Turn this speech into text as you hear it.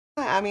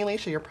I'm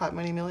Alicia, your prop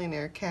money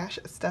millionaire, cash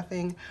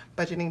stuffing,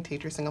 budgeting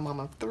teacher, single mom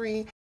of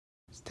 3.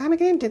 It's time to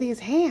get into these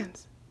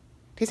hands.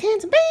 These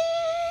hands and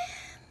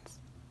bands.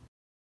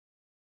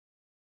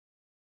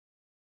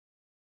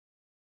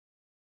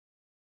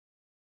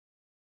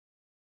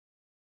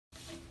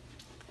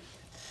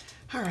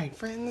 All right,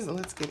 friends,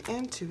 let's get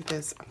into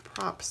this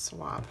prop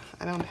swap.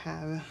 I don't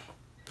have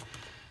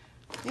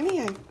any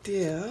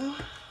idea.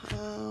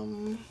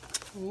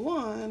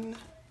 One,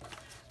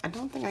 I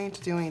don't think I need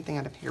to do anything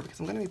out of here because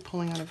I'm going to be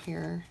pulling out of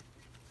here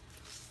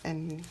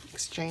and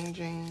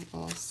exchanging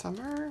all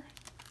summer.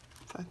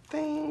 So I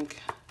think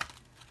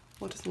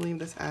we'll just leave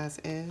this as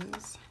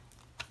is.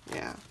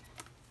 Yeah.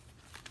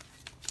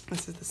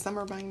 This is the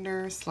summer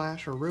binder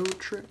 / road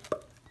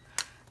trip.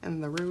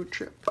 And the road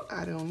trip,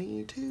 I don't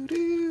need to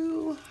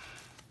do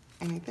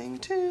anything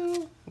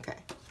to. Okay.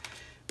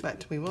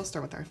 But we will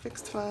start with our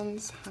fixed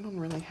funds. I don't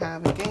really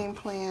have a game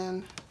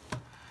plan.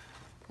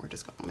 We're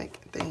just gonna make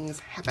things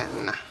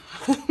happen.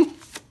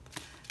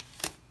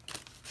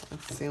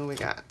 Let's see what we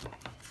got.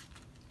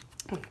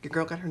 Your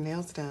girl got her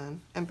nails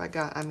done. And by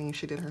God, I mean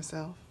she did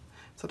herself.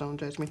 So don't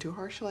judge me too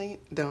harshly.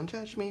 Don't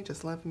judge me,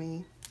 just love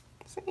me.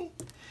 See?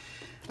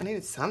 I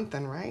needed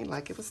something, right?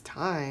 Like it was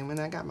time. And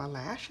I got my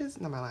lashes,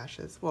 not my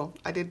lashes. Well,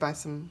 I did buy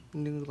some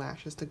new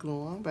lashes to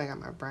glue on, but I got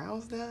my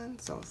brows done.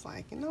 So it's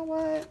like, you know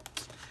what?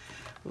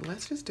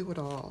 Let's just do it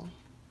all.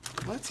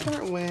 Let's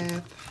start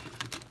with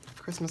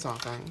Christmas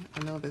offering. I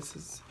know this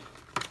is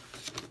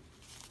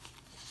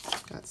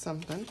got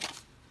something.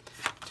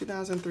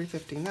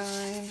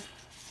 $2,359.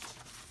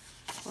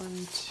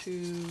 1,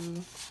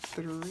 2,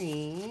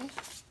 3.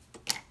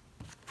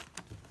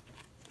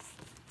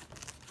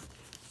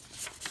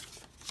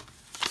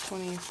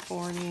 $20,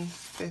 $40,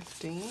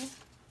 $50.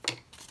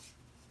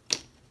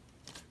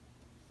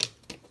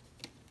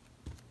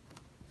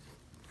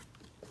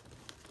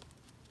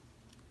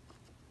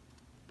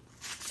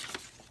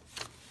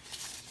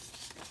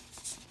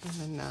 And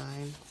then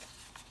 9.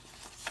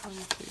 1, 2,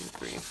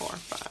 3, 4,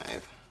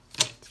 5.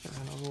 Let's get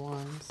rid of the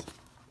ones.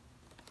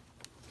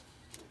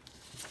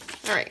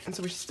 All right, and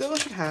so we still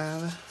should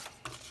have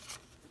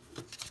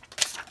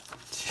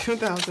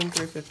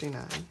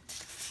 $2,359.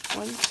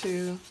 1,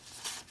 2,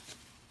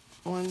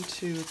 1,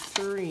 2,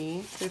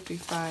 3,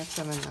 55,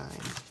 79.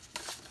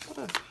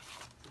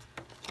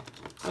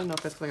 I don't know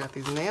if it's because I got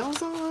these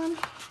nails on,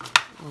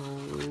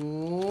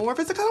 or if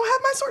it's because I don't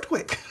have my sort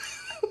quick.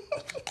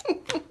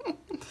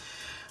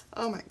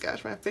 Oh my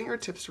gosh, my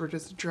fingertips were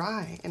just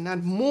dry and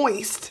not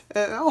moist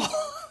at all.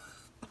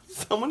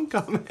 Someone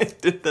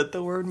commented that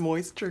the word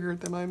moist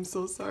triggered them. I'm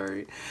so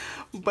sorry.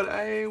 But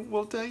I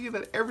will tell you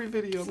that every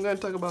video I'm going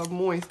to talk about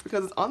moist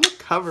because it's on the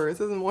cover. It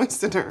says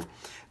moistener.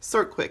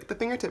 Sort Quick, the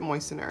fingertip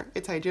moistener.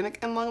 It's hygienic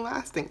and long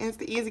lasting. And it's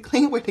the easy,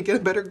 clean way to get a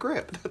better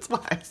grip. That's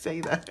why I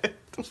say that.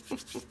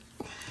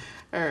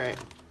 All right.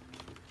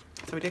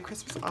 So we did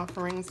Christmas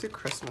offerings. Do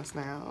Christmas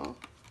now.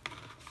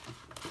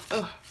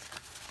 Ugh.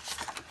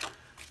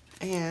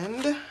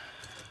 And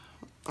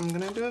I'm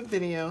gonna do a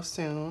video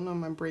soon on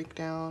my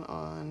breakdown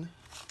on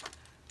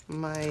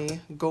my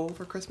goal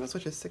for Christmas,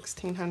 which is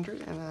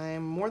 $1,600, and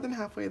I'm more than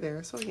halfway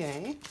there, so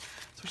yay.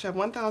 So we should have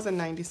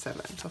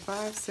 1,097. So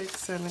 5, 6,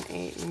 7,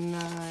 8,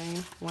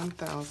 9,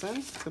 1,000.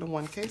 Let's get a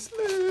 1K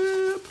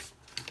slip.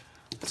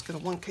 Let's get a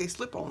 1K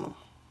slip on them.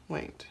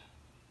 Wait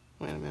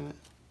a minute.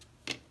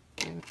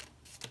 And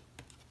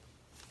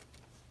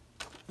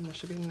there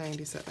should be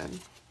 97.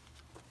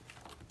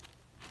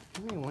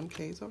 How many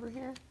 1Ks over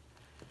here?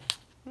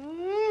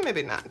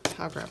 Maybe not.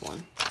 I'll grab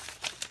one.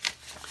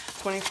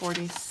 20,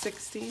 40,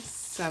 60,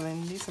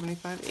 70,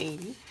 75,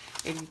 80,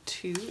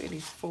 82,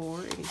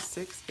 84,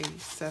 86,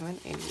 87,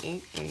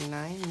 88,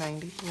 89,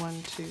 90,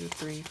 1, 2,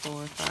 3,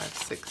 4, 5,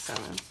 6,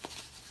 7.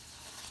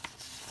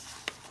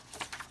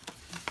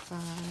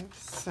 5,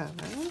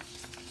 7.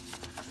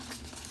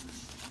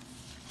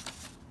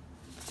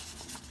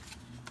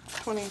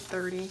 20,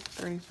 30,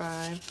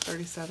 35,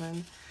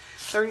 37,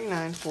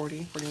 39,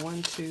 40,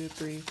 41, 2,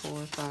 3, 4,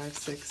 5,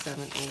 6,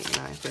 7, 8,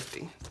 9,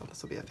 50. So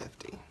this will be a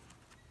 50.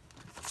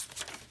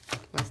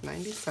 That's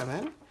 97.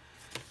 I'm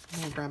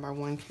going to grab our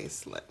 1K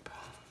slip.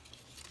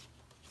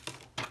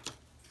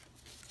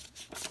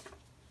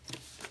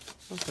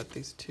 I'll put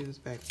these 2s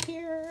back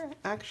here.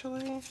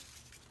 Actually,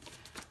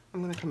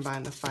 I'm going to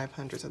combine the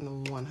 500s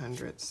and the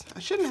 100s. I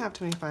shouldn't have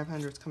too many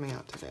 500s coming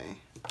out today.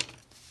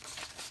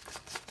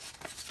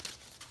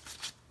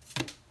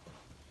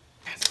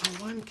 That's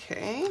my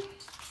 1K.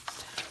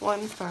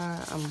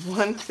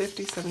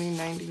 150, 70,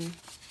 90,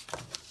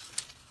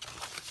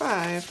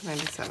 5,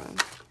 97.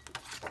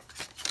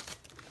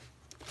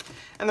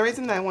 And the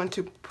reason that I want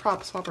to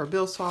prop swap or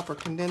bill swap or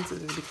condense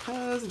it is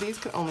because these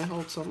can only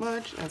hold so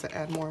much. As I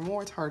add more and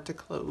more, it's hard to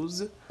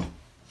close. Can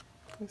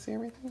you see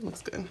everything?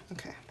 Looks good.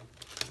 Okay.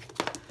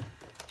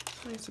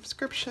 My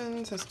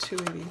subscriptions, that's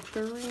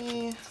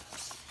 283.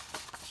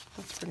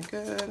 That's pretty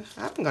good.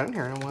 I haven't got in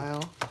here in a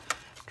while. I'm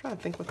trying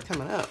to think what's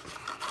coming up.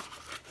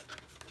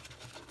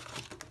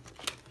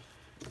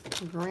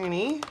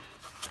 Granny.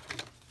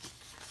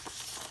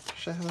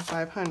 Should have a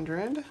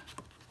 500.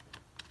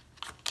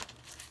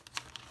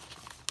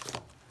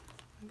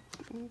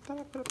 thought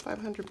I put a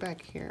 500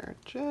 back here.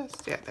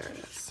 Just, yeah, there it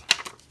is.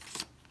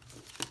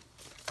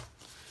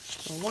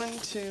 So 1,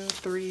 2,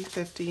 3,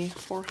 50,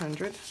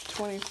 400,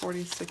 20,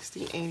 40,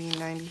 60, 80,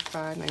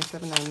 95,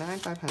 97, 99,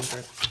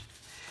 500.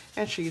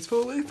 And she's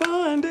fully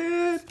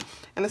funded.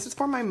 And this is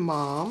for my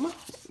mom.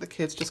 The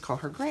kids just call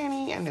her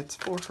Granny, and it's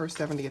for her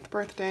 70th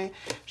birthday.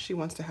 She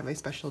wants to have a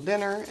special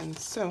dinner, and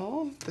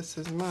so this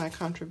is my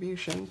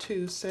contribution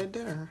to said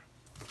dinner.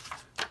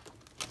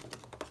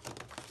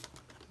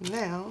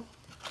 Now,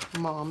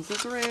 Mom's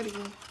is ready.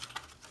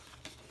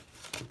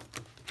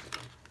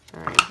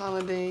 All right,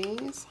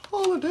 holidays.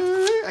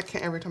 Holiday. I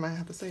can't every time I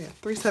have to say it.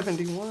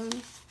 371.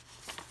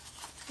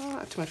 Oh,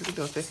 not too much. We could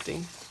do a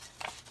 50.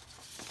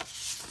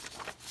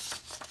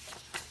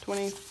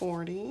 20,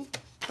 40,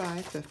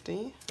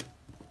 550.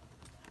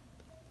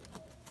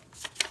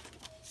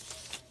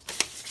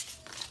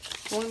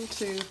 1,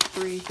 2,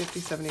 3, 50,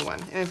 71.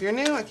 And if you're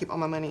new, I keep all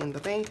my money in the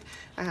bank.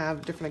 I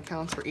have different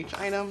accounts for each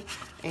item,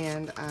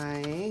 and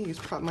I use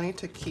prop money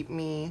to keep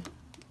me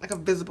like a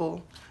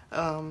visible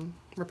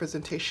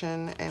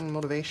representation and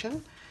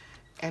motivation,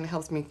 and it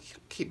helps me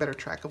keep better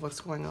track of what's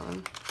going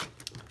on.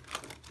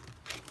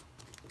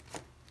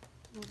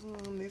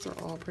 These are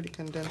all pretty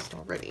condensed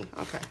already.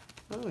 Okay.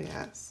 Oh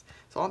yes.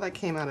 So all that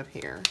came out of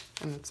here,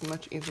 and it's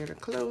much easier to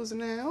close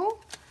now,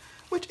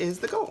 which is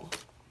the goal.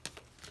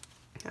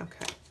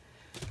 Okay.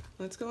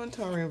 Let's go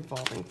into our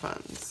revolving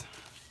funds.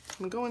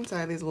 I'm gonna go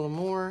inside these a little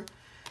more.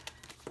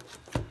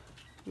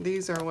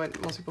 These are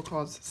what most people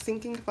call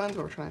sinking funds,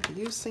 but we're trying to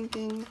use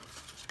sinking.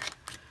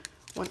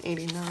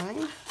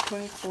 189,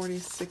 20, 40,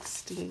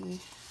 60,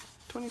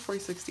 20, 40,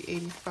 60,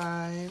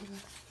 85,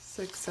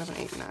 6, 7,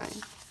 8, 9.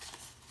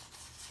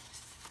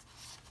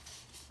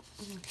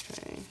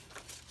 Okay,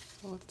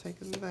 so let's take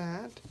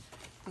that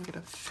and get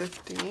a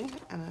 50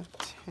 and a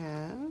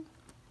 10.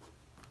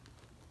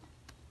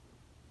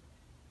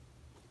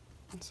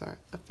 I'm sorry,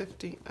 a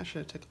 50. I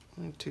should have taken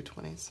only 2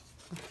 20s.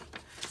 Okay.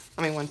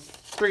 I mean,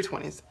 3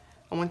 20s.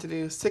 I want to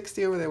do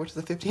 60 over there, which is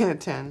a 50 and a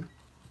 10.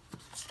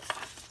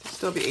 It'll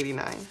still be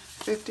 89.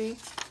 50,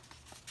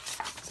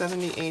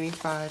 70,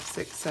 85,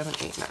 6, 7,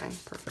 8, 9.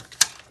 Perfect.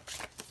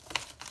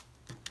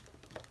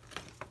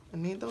 I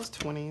need those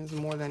 20s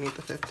more than I need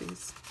the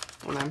 50s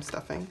when I'm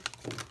stuffing.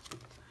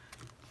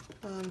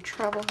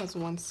 Travel has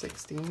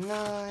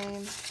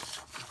 169,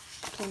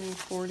 20,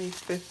 40,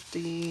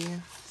 50,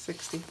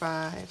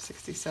 65,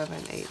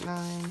 67, 8,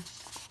 9.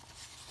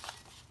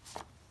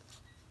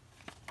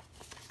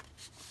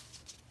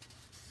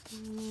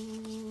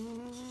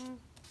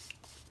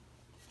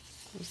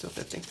 We're still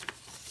 50.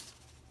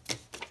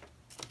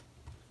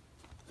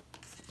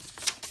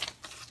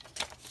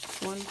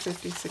 One,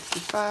 50,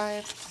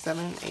 65,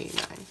 7, 8,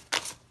 9.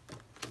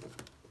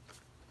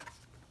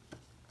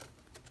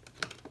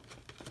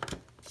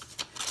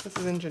 This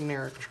is in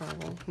generic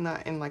travel,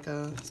 not in like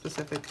a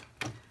specific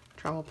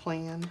travel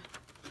plan.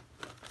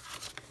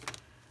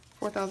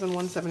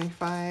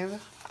 4,175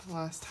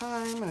 last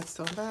time, and it's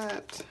still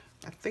that.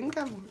 I think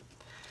I'm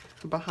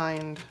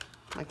behind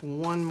like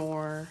one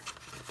more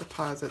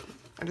deposit.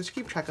 I just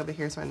keep track of it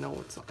here so I know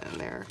what's in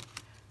there.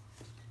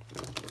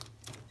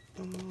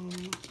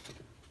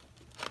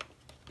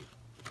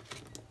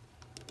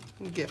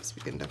 Gifts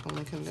we can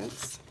definitely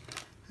condense.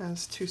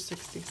 Has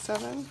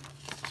 267.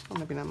 Oh,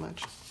 maybe not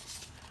much.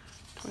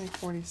 20,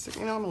 46.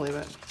 You know, I'm gonna leave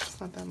it. It's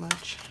not that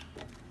much.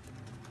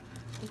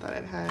 I thought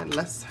it had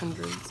less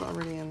hundreds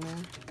already in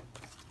there.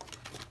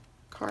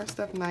 Car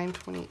stuff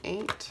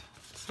 928.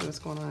 So what's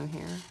going on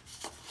here?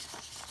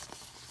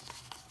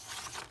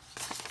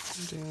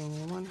 Do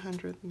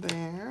 100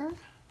 there.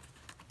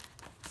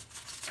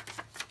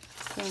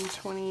 Then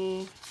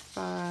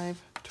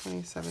 25,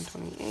 27,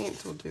 28.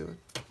 So we'll do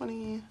a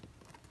 20.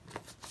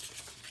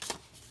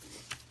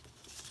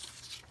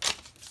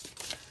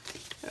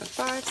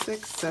 5,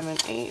 6, 7,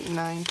 8,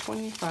 9,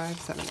 25,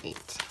 7, 8.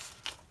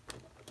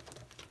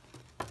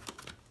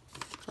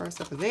 Car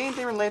stuff is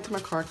anything related to my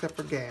car except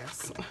for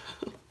gas.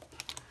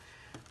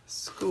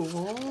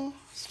 School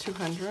is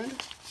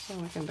 200, so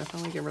we can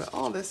definitely get rid of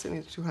all this. It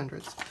needs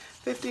 200s.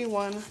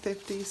 51,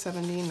 50,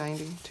 70,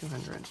 90,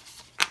 200.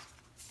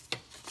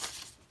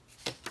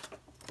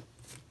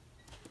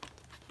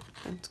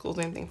 And school's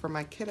anything for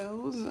my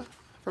kiddos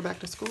for back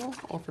to school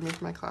or for me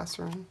for my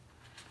classroom.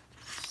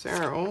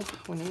 So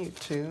we need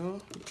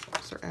to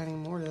start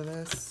adding more to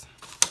this.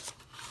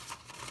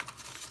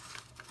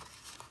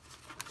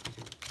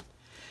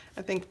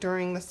 I think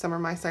during the summer,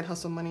 my side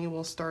hustle money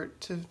will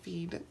start to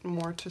feed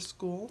more to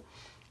school.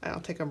 And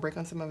I'll take a break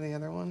on some of the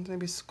other ones.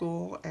 Maybe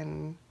school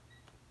and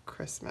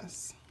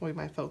Christmas will be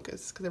my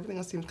focus because everything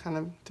else seems kind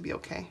of to be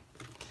okay.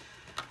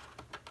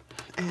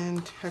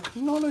 And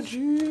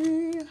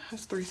technology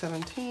has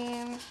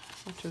 317,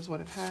 which is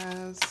what it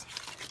has.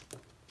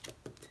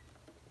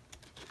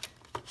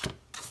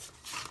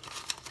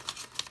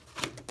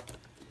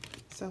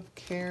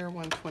 Self-care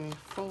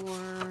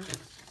 124,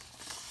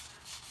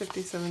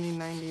 50, 70,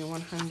 90,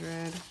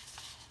 100,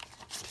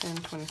 10,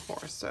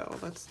 24. So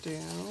let's do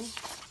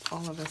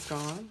all of this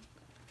gone.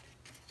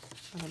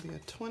 That'll be a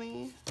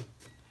 20,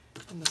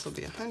 And this will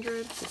be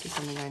 100, 50,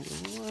 70,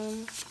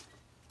 91.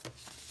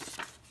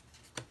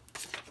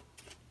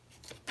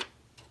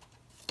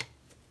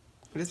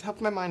 It just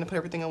helped my mind to put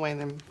everything away and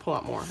then pull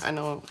out more. I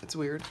know it's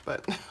weird,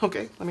 but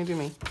okay, let me do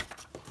me.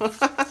 1,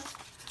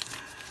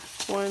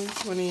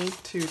 20,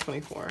 2,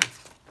 24.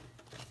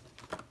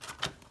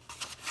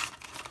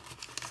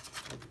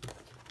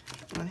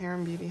 My Hair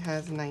and Beauty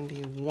has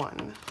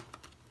 91,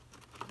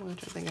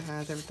 which I think it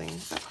has everything.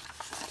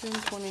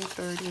 10, 20,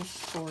 30,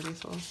 40,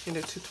 so you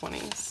did 2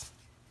 20s.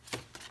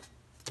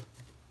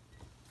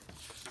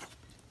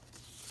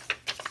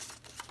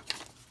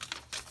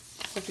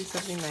 $50,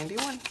 $70,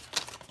 $91.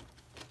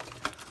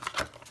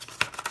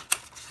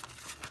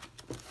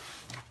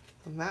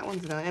 And that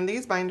one's done. And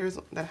these binders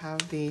that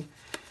have the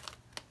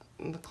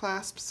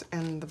clasps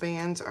and the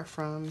bands are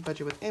from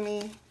Budget with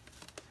Emmy.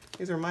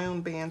 These are my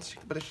own bands,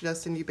 but she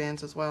does send you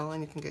bands as well,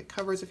 and you can get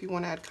covers if you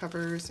want to add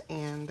covers,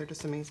 and they're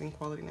just amazing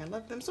quality, and I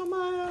love them so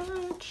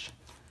much.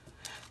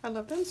 I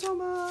love them so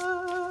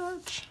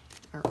much.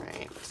 All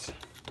right.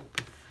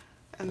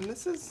 And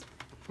this is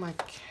my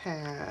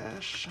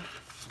cash.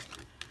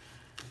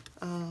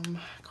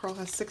 Carl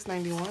has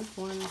 $6.91.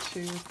 1,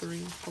 2, 3,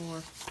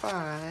 4,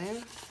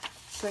 5,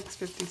 6,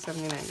 50,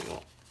 70, 91.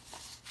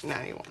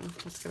 91.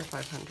 Let's get a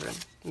 500.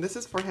 And this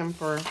is for him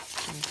for 1, 2,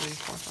 3,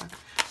 4, 5,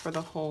 for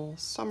the whole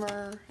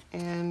summer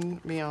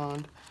and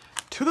beyond.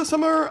 To the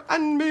summer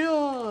and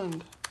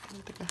beyond. I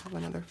don't think I have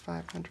another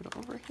 500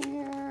 over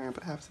here,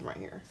 but I have some right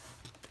here.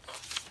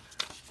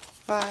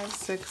 5,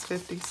 6,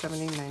 50,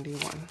 70,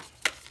 91.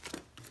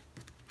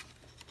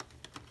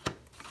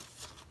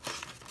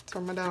 It's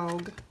for my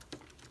dog.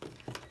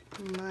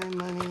 My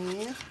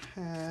money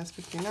has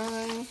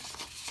 59,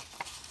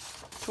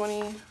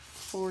 20,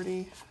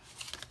 40,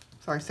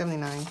 sorry,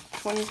 79,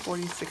 20,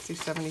 40, 60,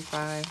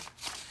 75,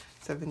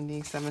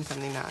 77,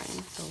 79.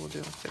 So we'll do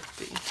a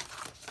 50.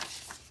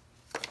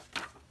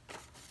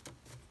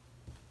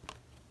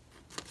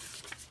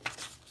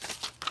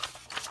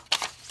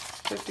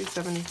 $50,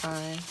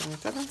 $75,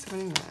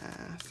 $77, $79,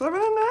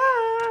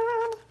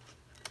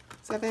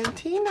 $79,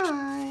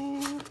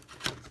 $79.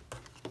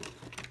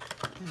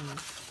 And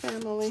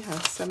family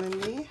has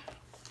 70.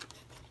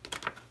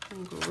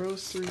 And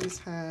groceries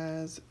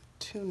has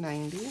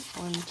 290.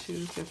 1,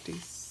 2, 50,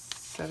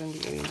 70,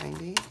 80,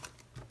 90.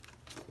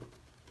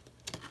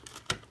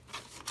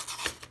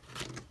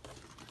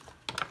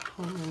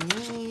 Home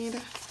and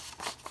need.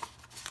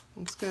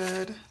 Looks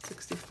good.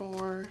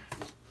 64.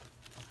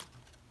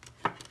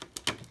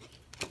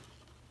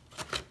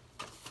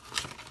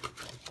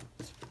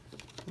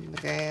 And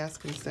the gas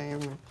can stay.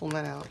 I'm pulling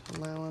that out.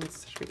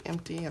 Allowance should be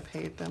empty. I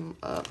paid them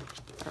up.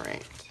 All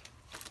right.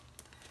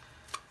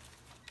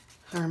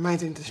 That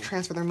reminds me to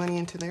transfer their money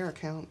into their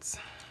accounts.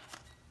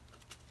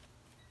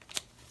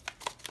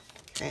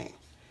 Okay.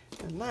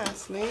 And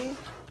lastly,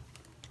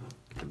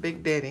 the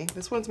Big Daddy.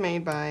 This one's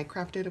made by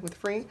Crafted with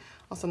Free,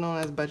 also known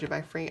as Budget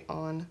by Free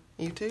on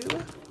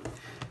YouTube,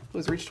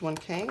 who's reached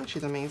 1K.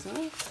 She's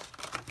amazing.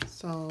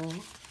 So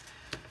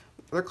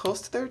they're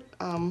close to their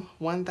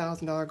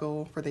 $1,000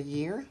 goal for the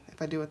year.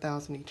 If I do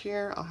 1,000 each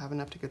year, I'll have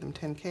enough to give them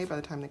 10K by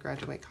the time they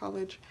graduate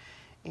college.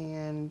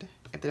 And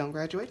if they don't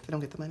graduate, they don't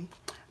get the money.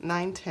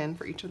 9, 10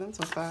 for each of them.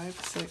 So 5,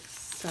 6,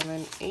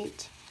 7,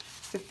 8,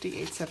 50,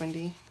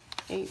 870,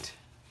 8,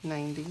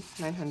 90,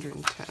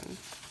 910.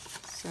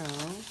 So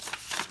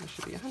it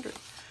should be 100.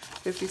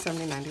 50,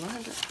 70, 90,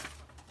 100.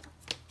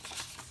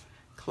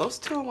 Close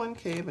to a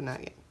 1K, but not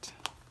yet.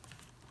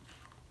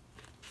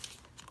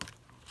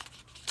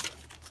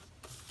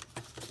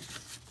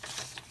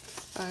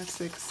 Five,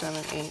 6,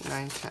 7, 8,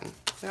 9, 10.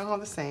 They're all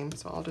the same,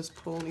 so I'll just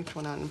pull each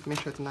one out and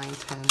make sure it's 9,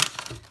 10.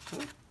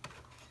 Oh.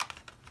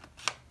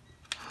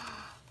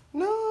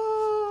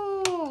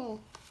 No!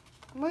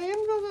 My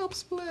envelope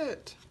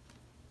split.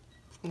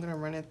 I'm gonna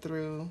run it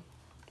through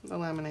the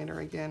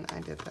laminator again.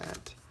 I did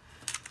that.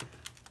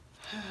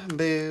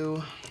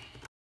 Boo.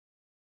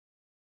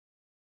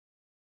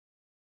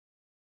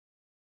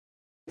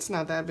 It's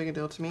not that big a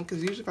deal to me,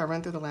 because usually if I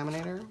run through the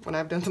laminator, when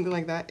I've done something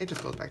like that, it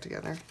just goes back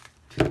together.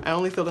 I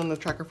only filled in the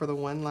tracker for the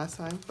one last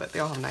time, but they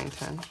all have 9,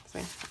 10.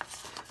 See?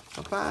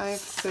 So 5,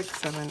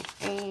 6, 7,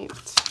 8,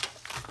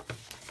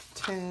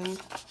 10.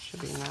 Should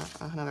be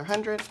another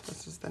 100.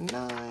 This is the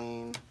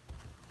 9.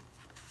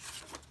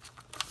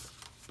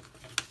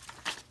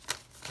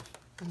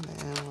 And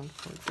then one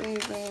for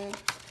David.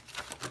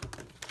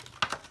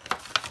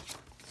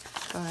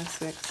 5,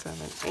 6,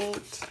 7,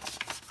 8,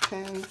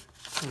 10.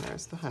 And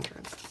there's the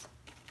 100.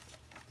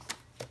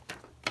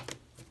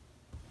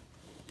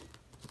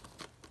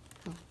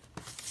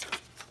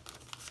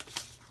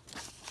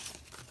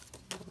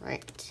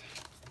 Right.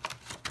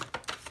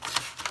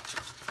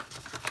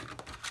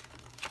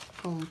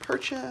 Home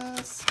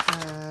purchase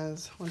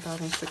has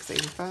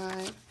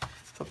 1,685.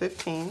 So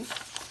 15.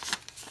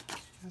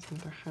 There's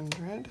another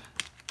 100.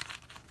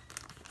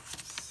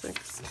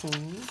 16.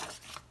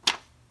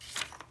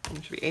 And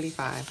it should be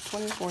 85.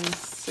 20, 40,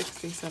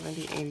 60,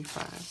 70,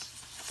 85.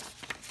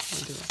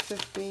 We'll do a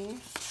 50.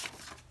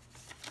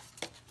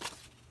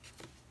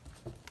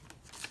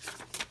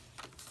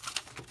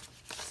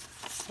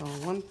 So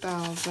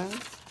 1,000,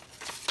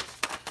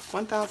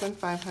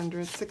 1,500,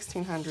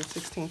 1,600,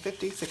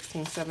 1,650,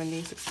 1,670,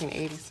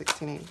 1,680,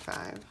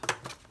 1,685.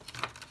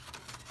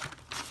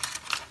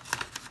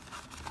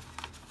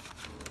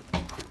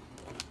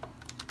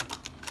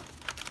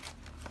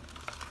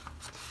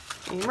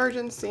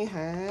 Emergency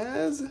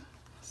has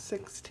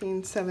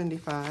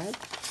 1,675.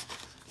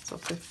 So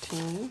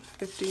 15,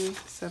 50,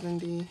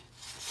 70,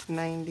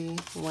 90,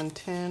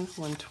 110,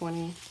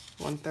 120,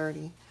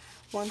 130,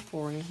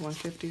 140,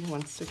 150,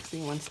 160,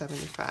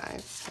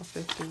 175. So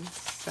 50,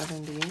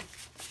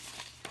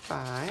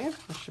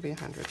 75. That should be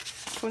 100.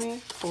 20,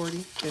 40,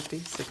 50,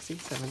 60,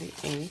 70,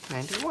 80,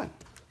 91.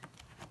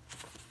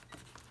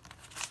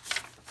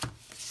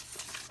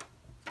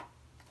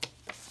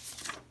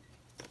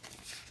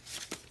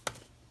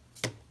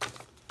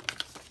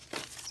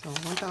 So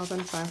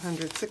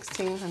 1,500,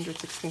 1,600,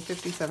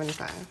 1,650,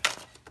 75.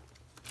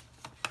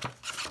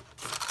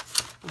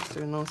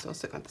 Student loans still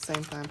sitting at the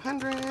same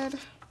 500.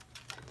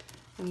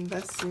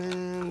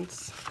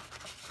 Investments.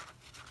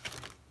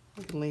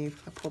 You can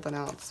leave, I pulled that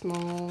out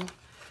small.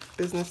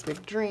 Business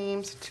big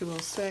dreams,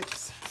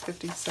 206,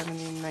 50,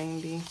 70,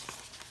 90,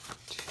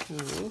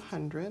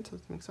 200. So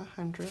this makes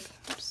 100.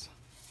 Oops.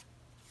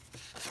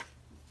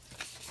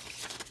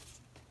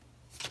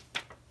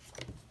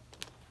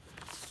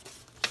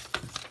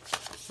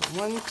 So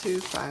 1, 2,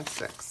 5,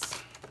 6.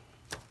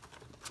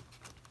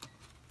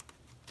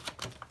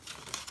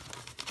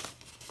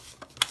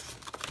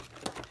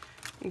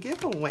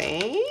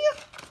 Giveaway.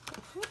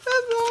 That's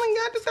only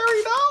got to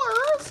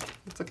 $30.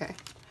 It's okay.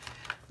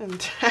 And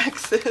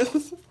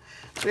taxes,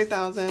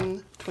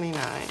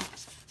 3,029.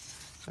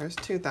 There's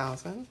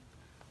 2,000.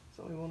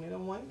 So we will need a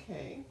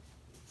 1K.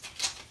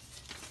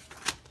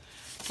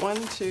 1,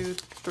 2,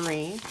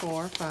 3,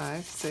 4,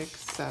 5, 6,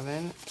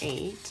 7,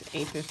 8,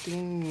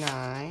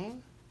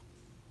 859.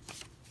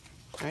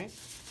 Right?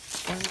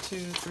 1, 2,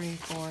 3,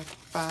 4,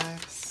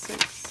 5,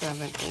 6,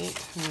 7,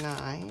 8,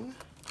 9.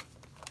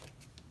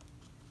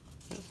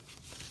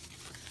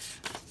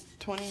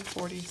 20,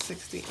 40,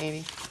 60,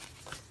 80,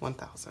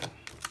 1,000. And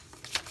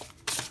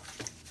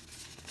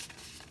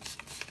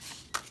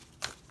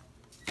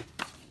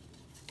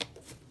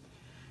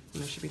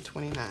there should be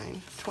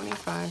 29.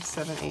 25,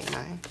 7, 8,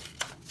 9.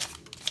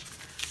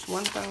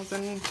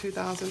 1,000,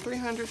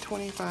 2,300,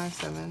 25,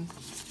 7,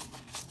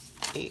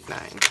 8,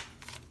 9.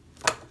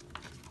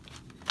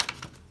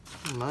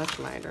 Much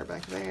lighter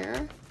back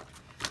there.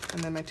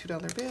 And then my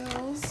 $2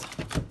 bills.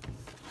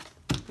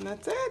 And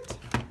that's it.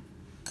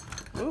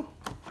 Ooh.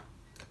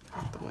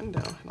 Out the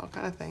window and all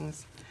kind of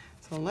things.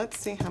 So let's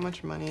see how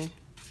much money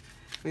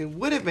we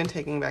would have been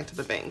taking back to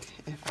the bank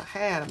if I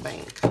had a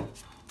bank.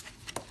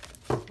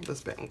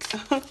 This bank.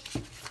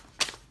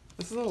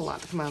 This is a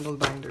lot to come out of those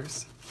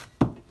binders.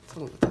 It's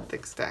a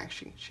thick stack.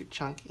 She's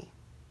chunky.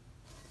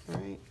 All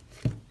right.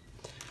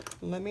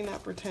 Let me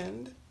not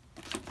pretend.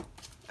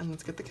 And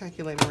let's get the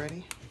calculator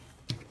ready.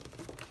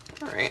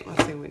 All right.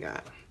 Let's see what we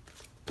got.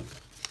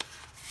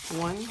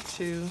 1,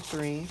 2,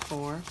 3,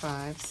 4,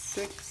 5,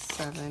 6,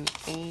 7,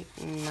 8,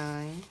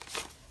 9,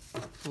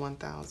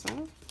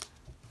 1,000.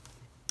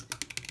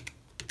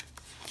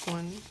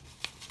 1,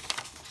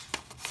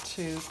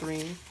 2,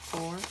 3,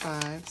 4,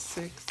 5,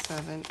 6,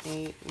 7,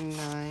 8,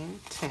 9,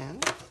 10.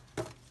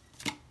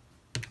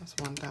 That's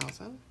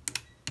 1,000.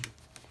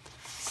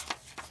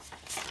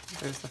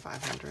 There's the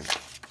 500.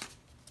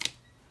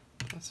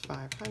 That's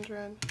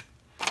 500.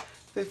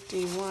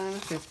 51,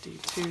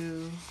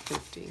 52,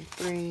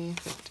 53,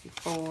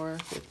 54,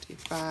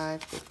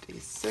 55,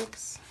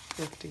 56,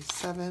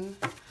 57,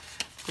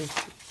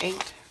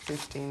 58,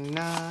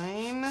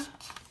 59,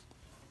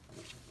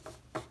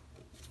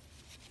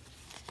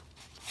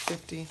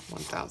 50,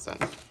 1,000.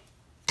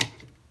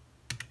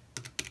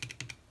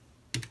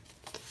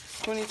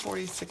 20,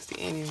 40, 60,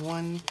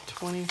 81,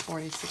 20,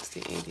 40,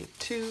 60,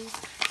 82,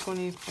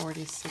 20,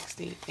 40,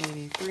 60,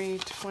 83,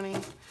 20,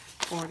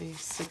 40,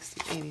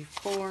 60,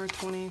 84,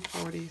 20,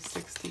 40,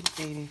 60,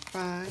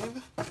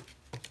 85,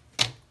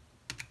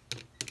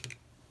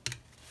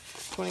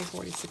 20,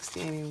 40, 60,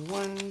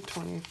 81,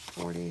 20,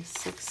 40,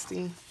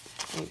 60,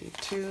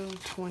 82,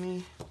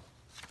 20,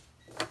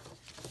 I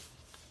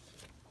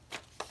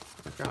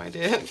forgot I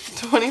did,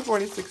 20,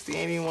 40, 60,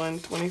 81,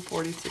 20,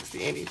 40,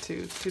 60,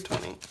 82,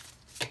 220.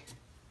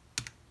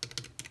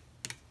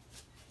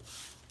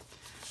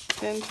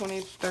 10, 20,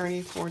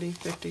 30, 40,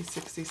 50,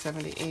 60,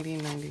 70, 80,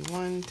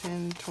 91,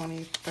 10,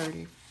 20,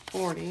 30,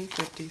 40,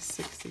 50,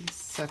 60,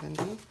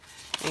 70,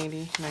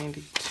 80,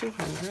 90,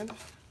 200.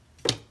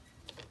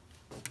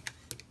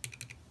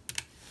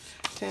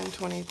 10,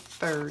 20,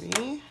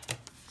 30,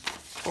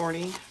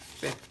 40,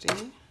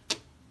 50.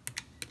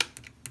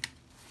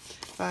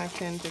 5,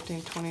 10,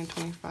 15, 20,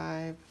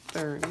 25,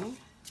 30.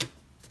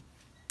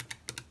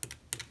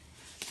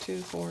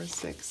 2, 4,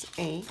 6,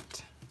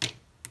 8.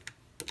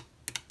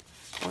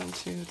 1,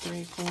 2,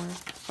 3, 4,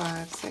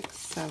 5, 6,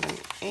 7,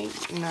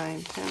 8,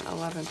 9, 10,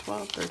 11,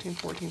 12, 13,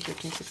 14,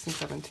 15, 16,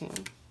 17.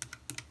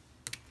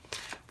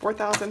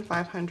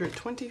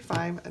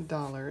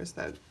 $4,525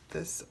 that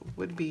this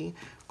would be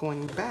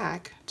going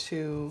back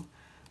to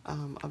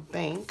a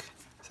bank.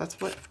 So that's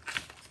what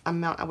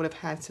amount I would have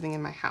had sitting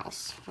in my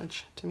house,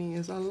 which to me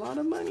is a lot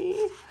of money.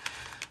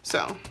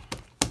 So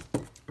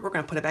we're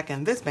gonna put it back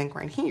in this bank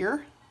right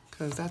here,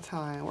 because that's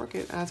how I work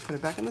it. I just put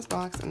it back in this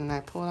box and then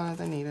I pull it out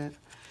as I need it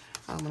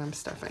when I'm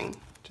stuffing.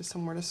 Just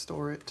somewhere to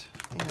store it.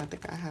 And I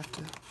think I have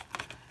to,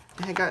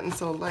 it had gotten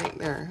so light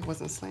there, it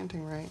wasn't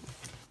slanting right.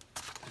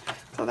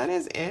 So that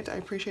is it. I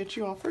appreciate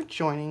you all for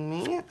joining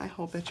me. I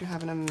hope that you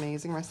have an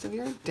amazing rest of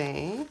your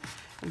day.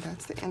 And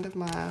that's the end of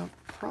my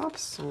prop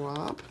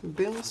swap,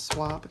 bill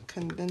swap,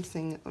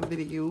 condensing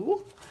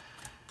video.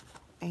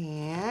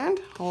 And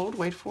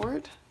wait for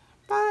it.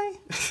 Bye.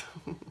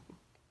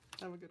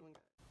 Have a good one.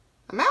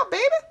 I'm out,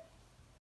 baby.